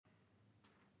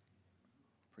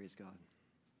Praise God.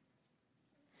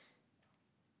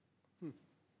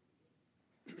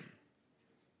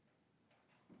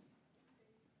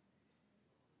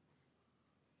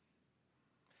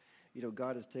 You know,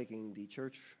 God is taking the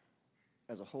church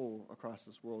as a whole across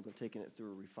this world and taking it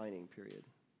through a refining period.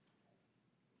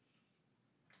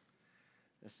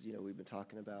 This, we've been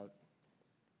talking about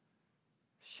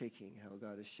shaking, how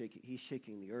God is shaking. He's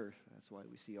shaking the earth. That's why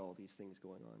we see all these things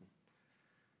going on.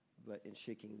 But in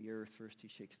shaking the earth, first he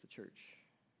shakes the church.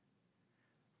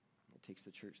 It takes the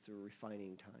church through a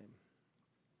refining time.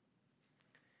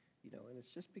 And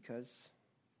it's just because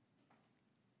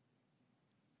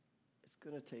it's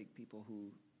going to take people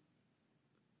who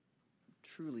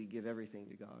truly give everything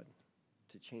to God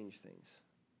to change things.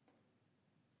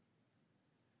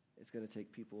 It's going to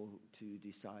take people to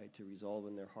decide to resolve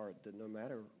in their heart that no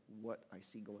matter what I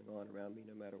see going on around me,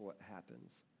 no matter what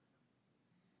happens,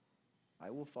 I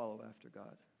will follow after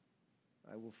God.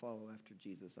 I will follow after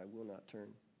Jesus. I will not turn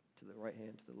to the right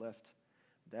hand, to the left.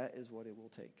 That is what it will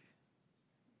take.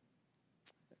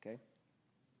 Okay?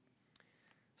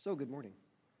 So, good morning.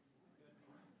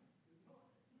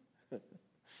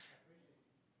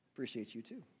 Appreciate you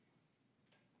too.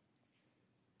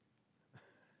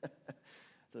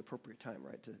 It's an appropriate time,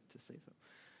 right, to say so.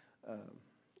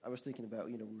 I was thinking about,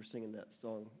 we were singing that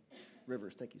song,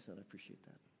 Rivers. Thank you, son. I appreciate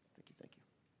that. Thank you.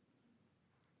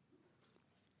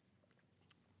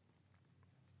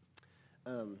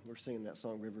 We're singing that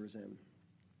song, Rivers, and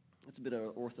it's a bit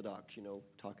unorthodox,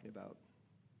 talking about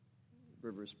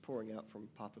rivers pouring out from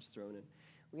Papa's throne. And,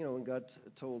 when God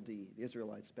told the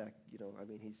Israelites back,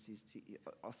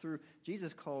 through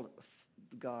Jesus called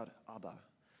God Abba.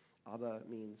 Abba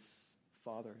means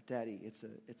father, daddy. It's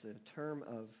a term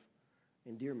of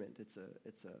endearment. It's a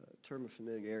term of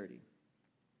familiarity.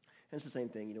 And it's the same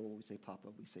thing, when we say Papa,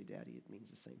 we say daddy. It means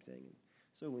the same thing. And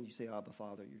so when you say Abba,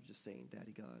 Father, you're just saying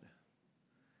Daddy God.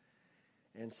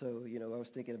 And so, I was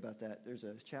thinking about that. There's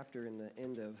a chapter in the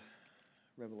end of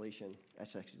Revelation.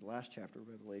 That's actually the last chapter of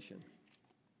Revelation.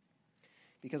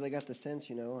 Because I got the sense,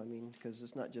 because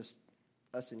it's not just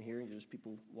us in here, and there's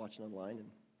people watching online,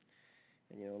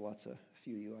 and a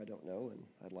few of you I don't know, and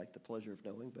I'd like the pleasure of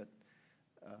knowing, but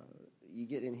you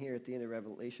get in here at the end of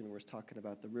Revelation where it's talking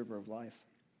about the river of life.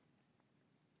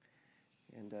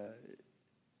 And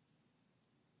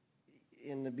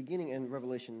in the beginning in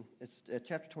Revelation, it's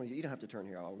chapter 22. You don't have to turn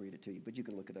here. I'll read it to you, but you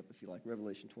can look it up if you like.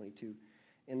 Revelation 22.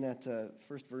 In that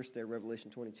first verse there, Revelation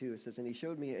 22, it says, "And he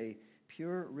showed me a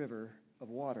pure river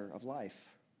of water of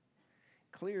life,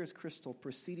 clear as crystal,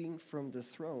 proceeding from the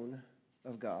throne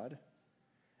of God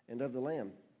and of the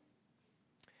Lamb."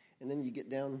 And then you get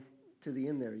down to the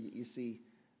end there. You see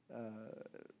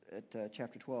at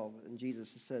chapter 12, and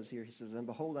Jesus says here, he says, "And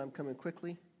behold, I'm coming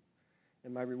quickly,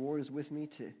 and my reward is with me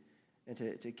to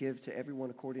give to everyone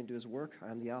according to his work.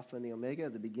 I am the Alpha and the Omega,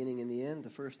 the beginning and the end, the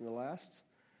first and the last.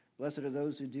 Blessed are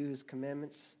those who do his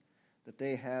commandments, that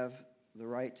they have the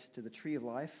right to the tree of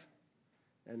life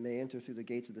and may enter through the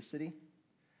gates of the city.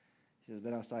 He says,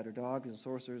 but outside are dogs and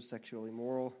sorcerers, sexually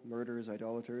immoral, murderers,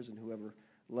 idolaters, and whoever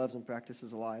loves and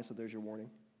practices a lie." So there's your warning.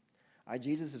 "I,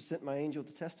 Jesus, have sent my angel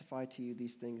to testify to you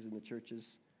these things in the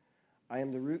churches. I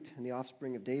am the root and the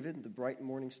offspring of David, the bright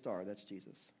morning star." That's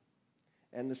Jesus.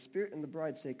 "And the Spirit and the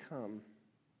bride say, 'Come.'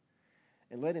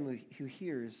 And let him who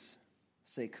hears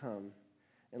say, 'Come.'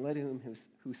 And let him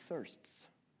who thirsts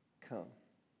come.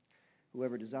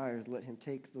 Whoever desires, let him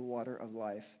take the water of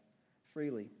life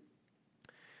freely."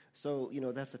 So,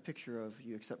 that's a picture of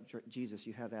you accept Jesus,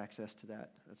 you have access to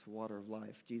that. That's water of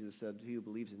life. Jesus said, "He who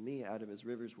believes in me, out of his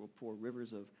rivers will pour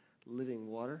rivers of living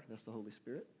water." That's the Holy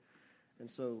Spirit.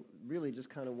 And so really just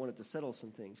kind of wanted to settle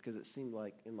some things, because it seemed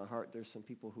like in my heart there's some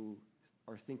people who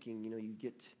are thinking, you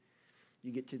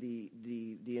get to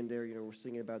the end there, we're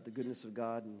singing about the goodness of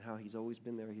God and how he's always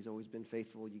been there, he's always been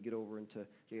faithful. You get over into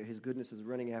his goodness is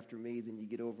running after me, then you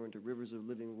get over into rivers of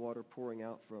living water pouring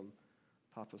out from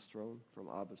Papa's throne, from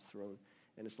Abba's throne.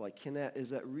 And it's like, is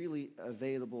that really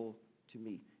available to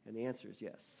me? And the answer is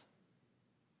yes.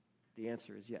 The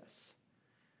answer is yes.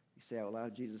 You say out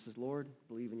loud, Jesus is Lord,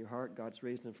 believe in your heart, God's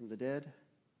raised him from the dead,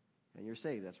 and you're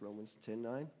saved. That's Romans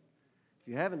 10:9. If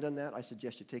you haven't done that, I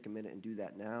suggest you take a minute and do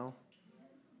that now.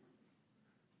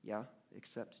 Yeah,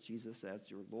 accept Jesus as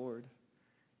your Lord,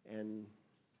 and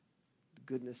the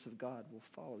goodness of God will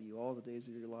follow you all the days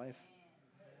of your life.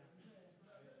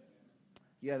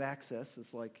 You have access.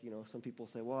 It's like, some people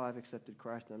say, well, I've accepted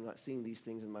Christ and I'm not seeing these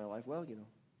things in my life. Well,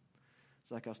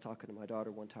 it's like I was talking to my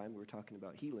daughter one time. We were talking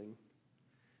about healing.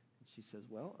 And she says,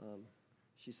 well,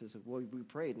 She says, well, we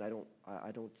prayed, and I don't,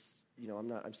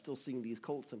 I'm still seeing these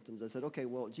cold symptoms. I said, okay,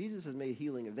 well, Jesus has made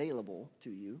healing available to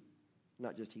you,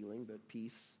 not just healing, but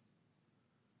peace.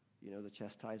 The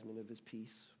chastisement of his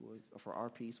peace, for our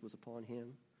peace, was upon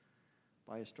him.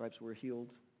 By his stripes we're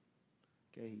healed.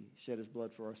 Okay, he shed his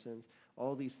blood for our sins.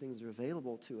 All these things are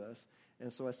available to us.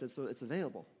 And so I said, so it's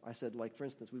available. I said, like, for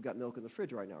instance, we've got milk in the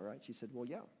fridge right now, right? She said, well,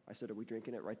 yeah. I said, are we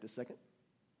drinking it right this second?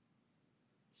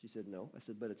 She said, no. I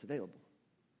said, but it's available.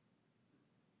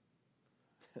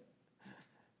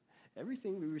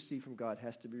 Everything we receive from God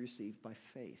has to be received by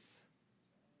faith.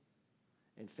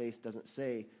 And faith doesn't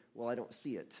say, well, I don't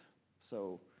see it.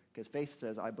 So, because faith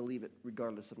says, I believe it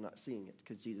regardless of not seeing it.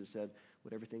 Because Jesus said,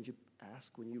 whatever things you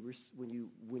ask when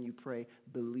you pray,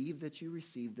 believe that you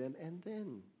receive them, and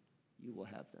then you will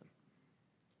have them.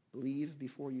 Believe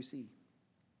before you see.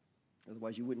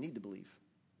 Otherwise, you wouldn't need to believe,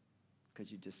 because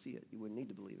you just see it. You wouldn't need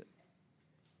to believe it.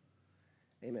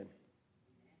 Amen.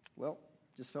 Well,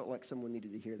 just felt like someone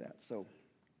needed to hear that. So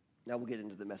now we'll get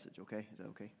into the message, okay? Is that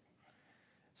okay?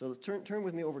 So turn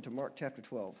with me over to Mark chapter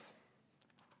 12.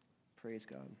 Praise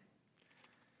God.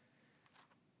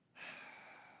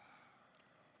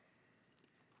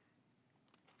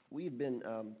 We've been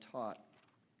taught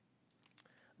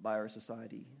by our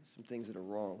society some things that are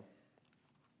wrong,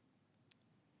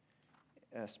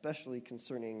 especially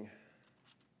concerning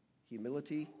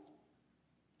humility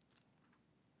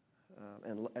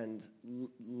and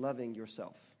loving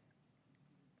yourself.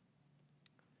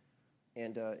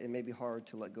 And it may be hard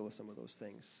to let go of some of those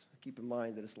things. Keep in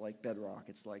mind that it's like bedrock.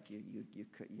 It's like you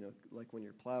like when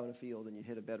you're plowing a field and you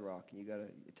hit a bedrock, and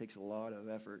it takes a lot of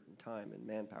effort and time and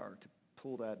manpower to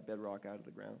pull that bedrock out of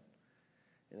the ground.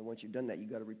 And then once you've done that, you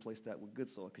got to replace that with good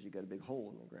soil, because you got a big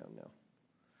hole in the ground now.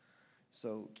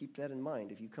 So keep that in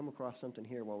mind. If you come across something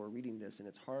here while we're reading this and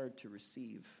it's hard to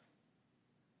receive,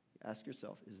 ask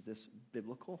yourself, is this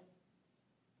biblical?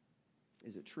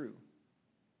 Is it true?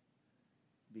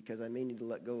 Because I may need to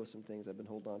let go of some things I've been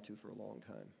holding on to for a long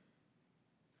time.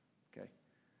 Okay?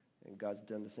 And God's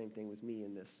done the same thing with me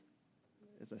in this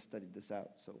as I studied this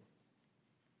out. So,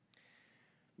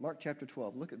 Mark chapter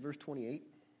 12, look at verse 28.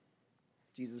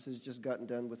 Jesus has just gotten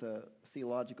done with a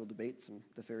theological debate.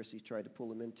 The Pharisees tried to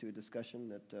pull him into a discussion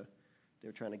that they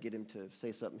were trying to get him to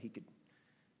say something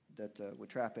that would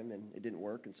trap him, and it didn't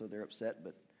work, and so they're upset.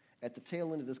 But at the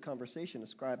tail end of this conversation,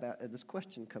 this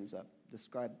question comes up. The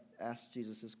scribe asks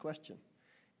Jesus this question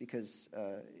because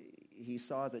he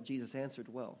saw that Jesus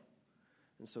answered well.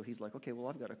 And so he's like, okay, well,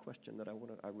 I've got a question that I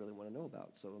really want to know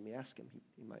about, so let me ask him.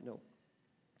 He might know.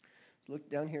 So look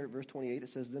down here at verse 28. It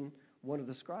says, then one of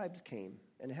the scribes came,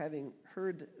 and having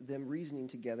heard them reasoning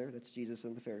together, that's Jesus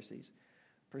and the Pharisees,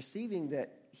 perceiving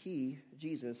that he,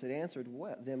 Jesus, had answered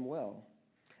them well,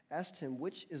 asked him,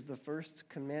 which is the first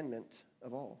commandment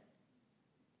of all?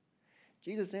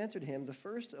 Jesus answered him, the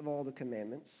first of all the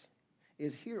commandments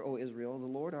is, hear, O Israel, the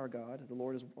Lord our God, the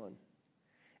Lord is one.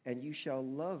 And you shall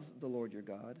love the Lord your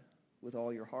God with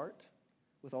all your heart,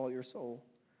 with all your soul,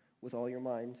 with all your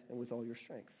mind, and with all your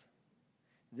strength.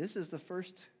 This is the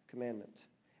first commandment.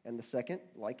 And the second,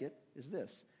 like it, is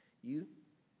this. You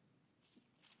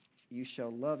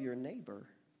shall love your neighbor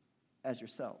as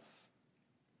yourself.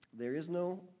 There is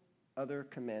no other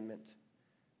commandment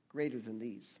greater than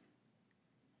these.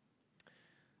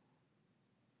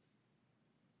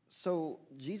 So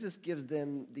Jesus gives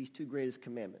them these two greatest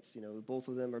commandments. Both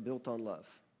of them are built on love.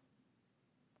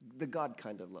 The God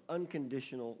kind of love,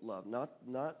 unconditional love,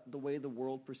 not the way the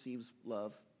world perceives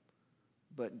love,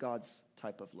 but God's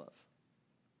type of love.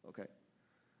 Okay?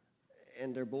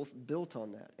 And they're both built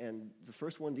on that. And the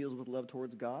first one deals with love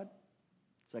towards God.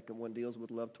 The second one deals with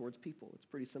love towards people. It's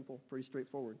pretty simple, pretty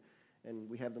straightforward. And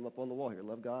we have them up on the wall here.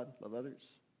 Love God, love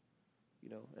others.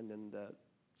 And then the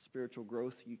spiritual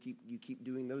growth, you keep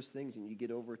doing those things, and you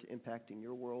get over to impacting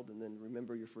your world, and then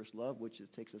remember your first love, which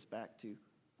takes us back to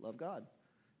love God,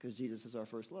 because Jesus is our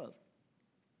first love.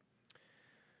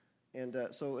 And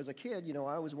so as a kid, I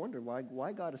always wondered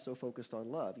why God is so focused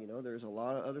on love. There's a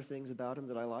lot of other things about him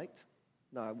that I liked.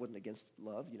 No, I wasn't against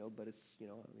love, but it's,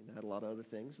 I had a lot of other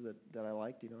things that I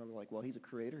liked. I'm like, well, he's a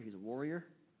creator, he's a warrior,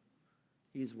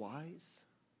 he's wise,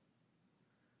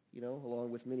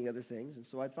 along with many other things. And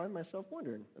so I'd find myself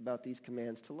wondering about these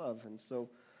commands to love. And so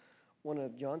one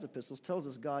of John's epistles tells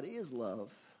us God is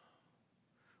love.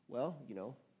 Well,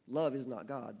 love is not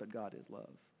God, but God is love.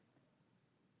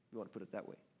 You want to put it that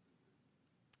way.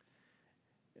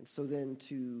 And so then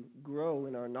to grow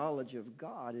in our knowledge of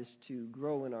God is to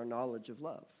grow in our knowledge of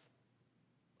love.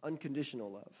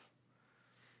 Unconditional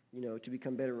love. To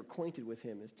become better acquainted with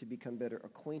him is to become better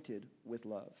acquainted with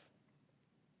love.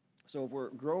 So if we're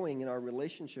growing in our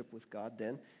relationship with God,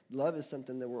 then love is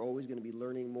something that we're always going to be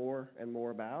learning more and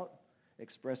more about,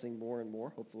 expressing more and more,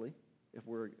 hopefully, if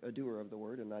we're a doer of the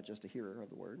word and not just a hearer of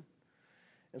the word.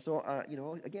 And so,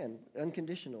 again,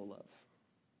 unconditional love,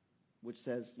 which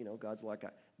says, God's like,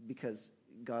 because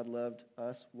God loved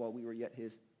us while we were yet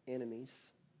his enemies.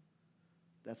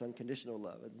 That's unconditional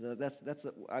love.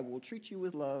 I will treat you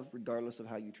with love regardless of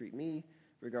how you treat me,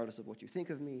 regardless of what you think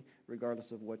of me,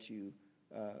 regardless of what you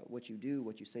do,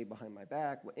 what you say behind my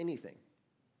back, anything.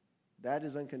 That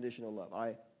is unconditional love.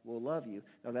 I will love you.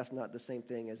 Now, that's not the same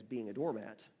thing as being a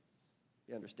doormat.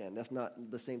 You understand? That's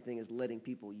not the same thing as letting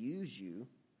people use you.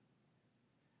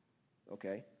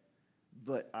 Okay?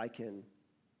 But I can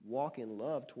walk in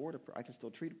love toward I can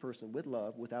still treat a person with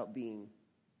love without being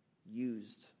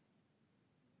used.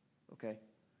 Okay?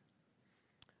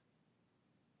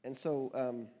 And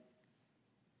so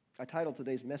I titled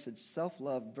today's message,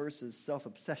 Self-Love versus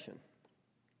Self-Obsession.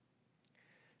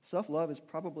 Self-love is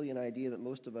probably an idea that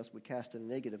most of us would cast in a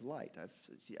negative light.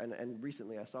 And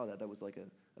recently I saw that. That was like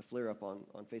a flare-up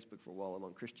on Facebook for a while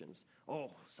among Christians.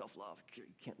 Oh, self-love, you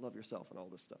can't love yourself and all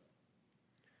this stuff.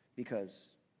 Because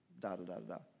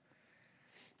da-da-da-da-da.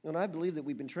 And I believe that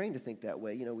we've been trained to think that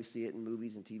way. We see it in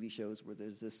movies and TV shows where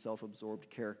there's this self-absorbed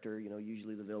character,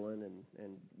 usually the villain,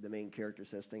 and the main character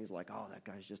says things like, oh, that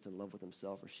guy's just in love with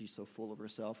himself, or she's so full of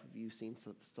herself. Have you seen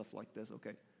stuff like this?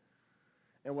 Okay.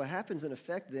 And what happens in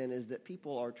effect then is that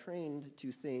people are trained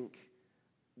to think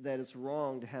that it's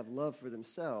wrong to have love for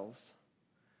themselves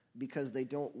because they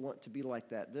don't want to be like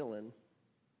that villain,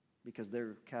 because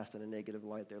they're cast in a negative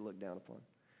light, they're looked down upon.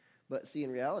 But see,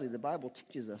 in reality, the Bible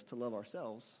teaches us to love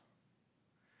ourselves,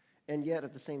 and yet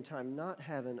at the same time not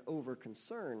have an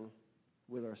over-concern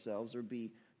with ourselves or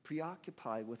be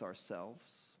preoccupied with ourselves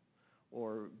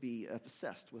or be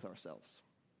obsessed with ourselves.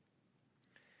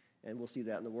 And we'll see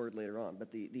that in the Word later on.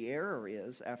 But the error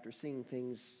is, after seeing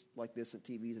things like this in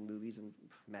TVs and movies and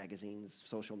magazines,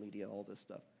 social media, all this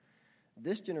stuff,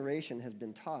 this generation has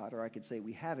been taught, or I could say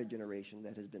we have a generation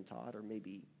that has been taught, or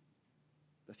maybe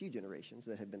a few generations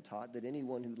that have been taught, that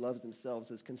anyone who loves themselves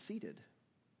is conceited.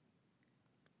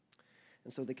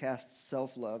 And so they cast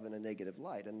self-love in a negative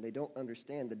light, and they don't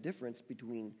understand the difference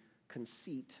between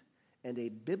conceit and a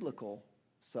biblical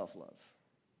self-love.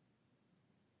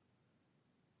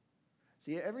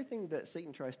 See, everything that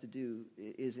Satan tries to do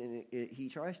is he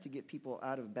tries to get people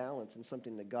out of balance in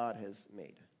something that God has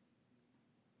made.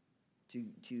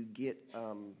 To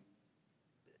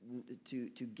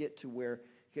get to where,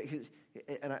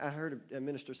 and I heard a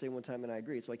minister say one time, and I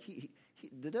agree. It's like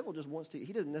the devil just wants to.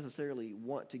 He doesn't necessarily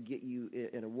want to get you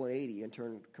in a 180 and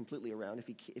turn completely around.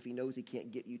 If he knows he can't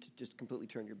get you to just completely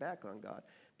turn your back on God,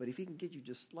 but if he can get you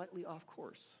just slightly off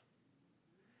course.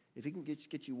 If he can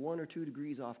get you 1 or 2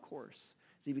 degrees off course,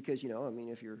 see, because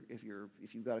if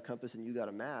you've got a compass and you got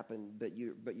a map,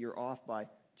 but you're off by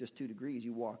just 2 degrees,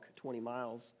 you walk 20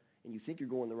 miles and you think you're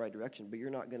going the right direction, but you're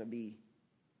not going to be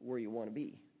where you want to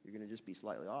be. You're going to just be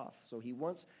slightly off. So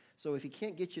if he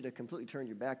can't get you to completely turn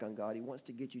your back on God, he wants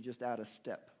to get you just out of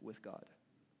step with God.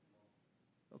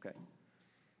 Okay.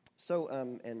 So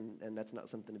and that's not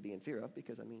something to be in fear of,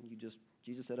 because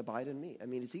Jesus said, "Abide in me."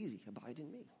 It's easy. Abide in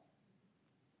me.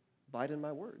 Abide in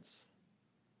my words.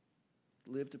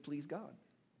 Live to please God.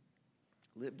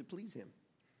 Live to please him.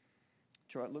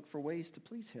 Look for ways to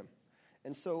please him.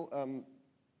 And so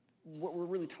what we're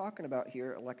really talking about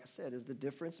here, like I said, is the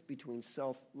difference between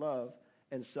self-love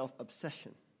and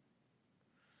self-obsession.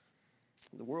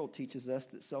 The world teaches us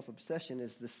that self-obsession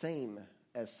is the same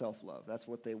as self-love. That's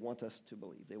what they want us to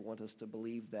believe. They want us to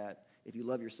believe that if you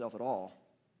love yourself at all,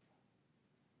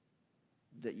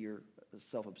 that you're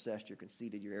self-obsessed, you're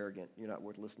conceited, you're arrogant, you're not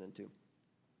worth listening to.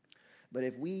 But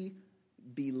if we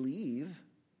believe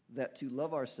that to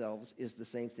love ourselves is the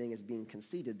same thing as being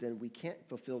conceited, then we can't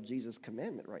fulfill Jesus'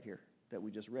 commandment right here that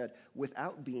we just read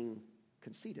without being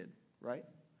conceited, right?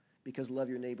 Because love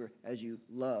your neighbor as you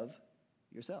love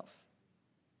yourself.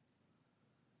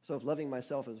 So if loving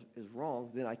myself is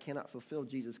wrong, then I cannot fulfill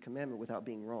Jesus' commandment without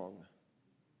being wrong.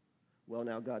 Well,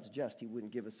 now God's just. He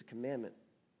wouldn't give us a commandment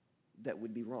that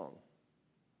would be wrong,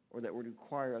 or that would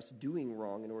require us doing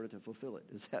wrong in order to fulfill it.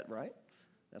 Is that right?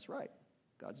 That's right.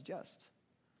 God's just.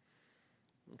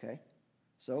 Okay?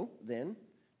 So then,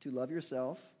 to love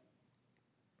yourself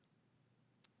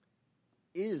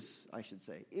is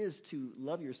to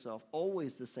love yourself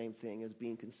always the same thing as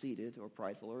being conceited or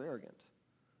prideful or arrogant?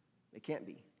 It can't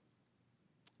be.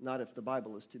 Not if the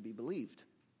Bible is to be believed.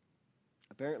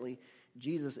 Apparently,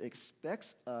 Jesus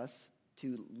expects us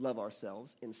to love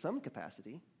ourselves in some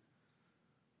capacity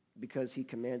because he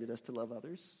commanded us to love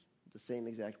others, the same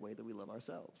exact way that we love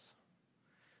ourselves.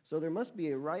 So there must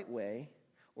be a right way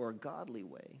or a godly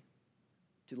way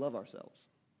to love ourselves.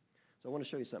 So I want to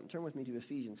show you something. Turn with me to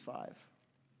Ephesians 5.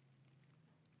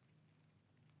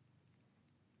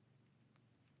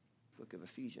 Book of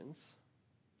Ephesians,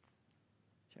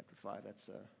 chapter 5. That's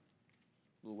a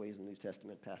little ways in the New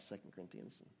Testament past 2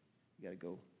 Corinthians. And you got to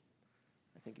go,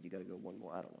 I think you got to go one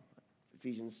more. I don't know.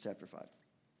 Ephesians chapter 5.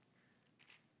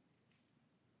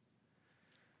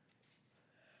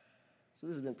 So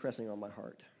this has been pressing on my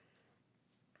heart.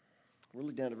 We'll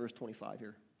look down to verse 25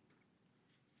 here.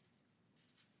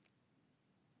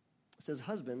 It says,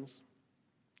 "Husbands,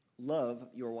 love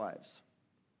your wives,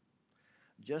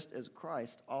 just as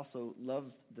Christ also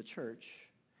loved the church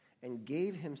and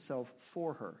gave himself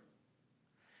for her,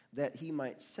 that he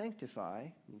might sanctify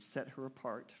and set her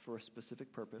apart for a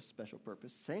specific purpose, special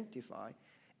purpose, sanctify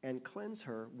and cleanse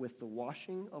her with the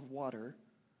washing of water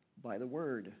by the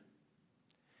word,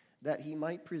 that he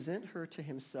might present her to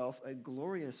himself a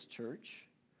glorious church,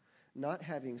 not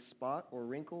having spot or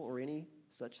wrinkle or any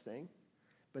such thing,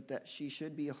 but that she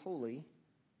should be holy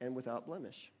and without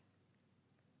blemish.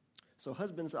 So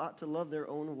husbands ought to love their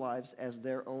own wives as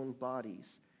their own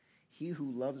bodies. He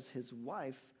who loves his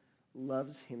wife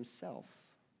loves himself.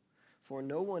 For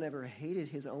no one ever hated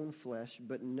his own flesh,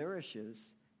 but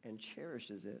nourishes and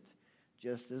cherishes it,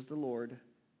 just as the Lord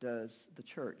does the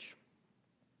church."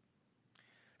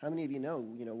 How many of you know,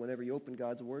 whenever you open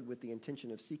God's word with the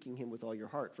intention of seeking him with all your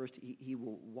heart, first he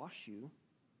will wash you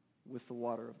with the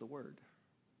water of the word.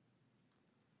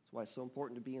 That's why it's so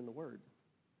important to be in the word.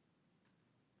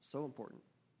 So important.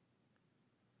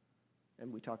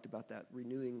 And we talked about that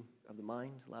renewing of the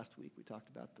mind last week. We talked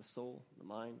about the soul, the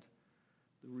mind,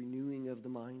 the renewing of the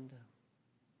mind.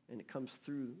 And it comes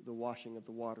through the washing of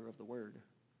the water of the word.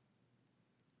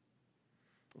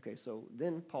 Okay, so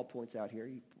then Paul points out here,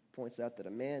 he points out that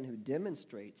a man who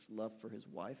demonstrates love for his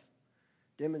wife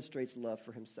demonstrates love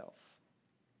for himself.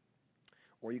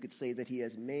 Or you could say that he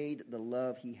has made the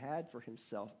love he had for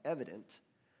himself evident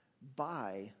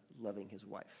by loving his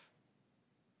wife.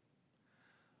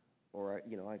 Or,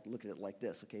 I look at it like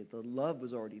this, okay, the love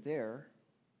was already there,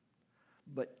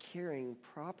 but caring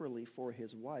properly for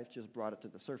his wife just brought it to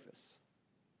the surface,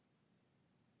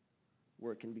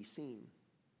 where it can be seen.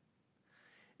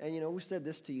 And, we've said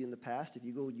this to you in the past. If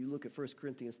you look at 1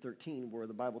 Corinthians 13, where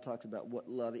the Bible talks about what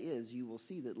love is, you will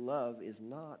see that love is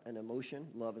not an emotion.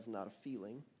 Love is not a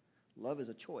feeling. Love is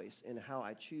a choice in how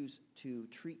I choose to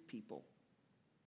treat people.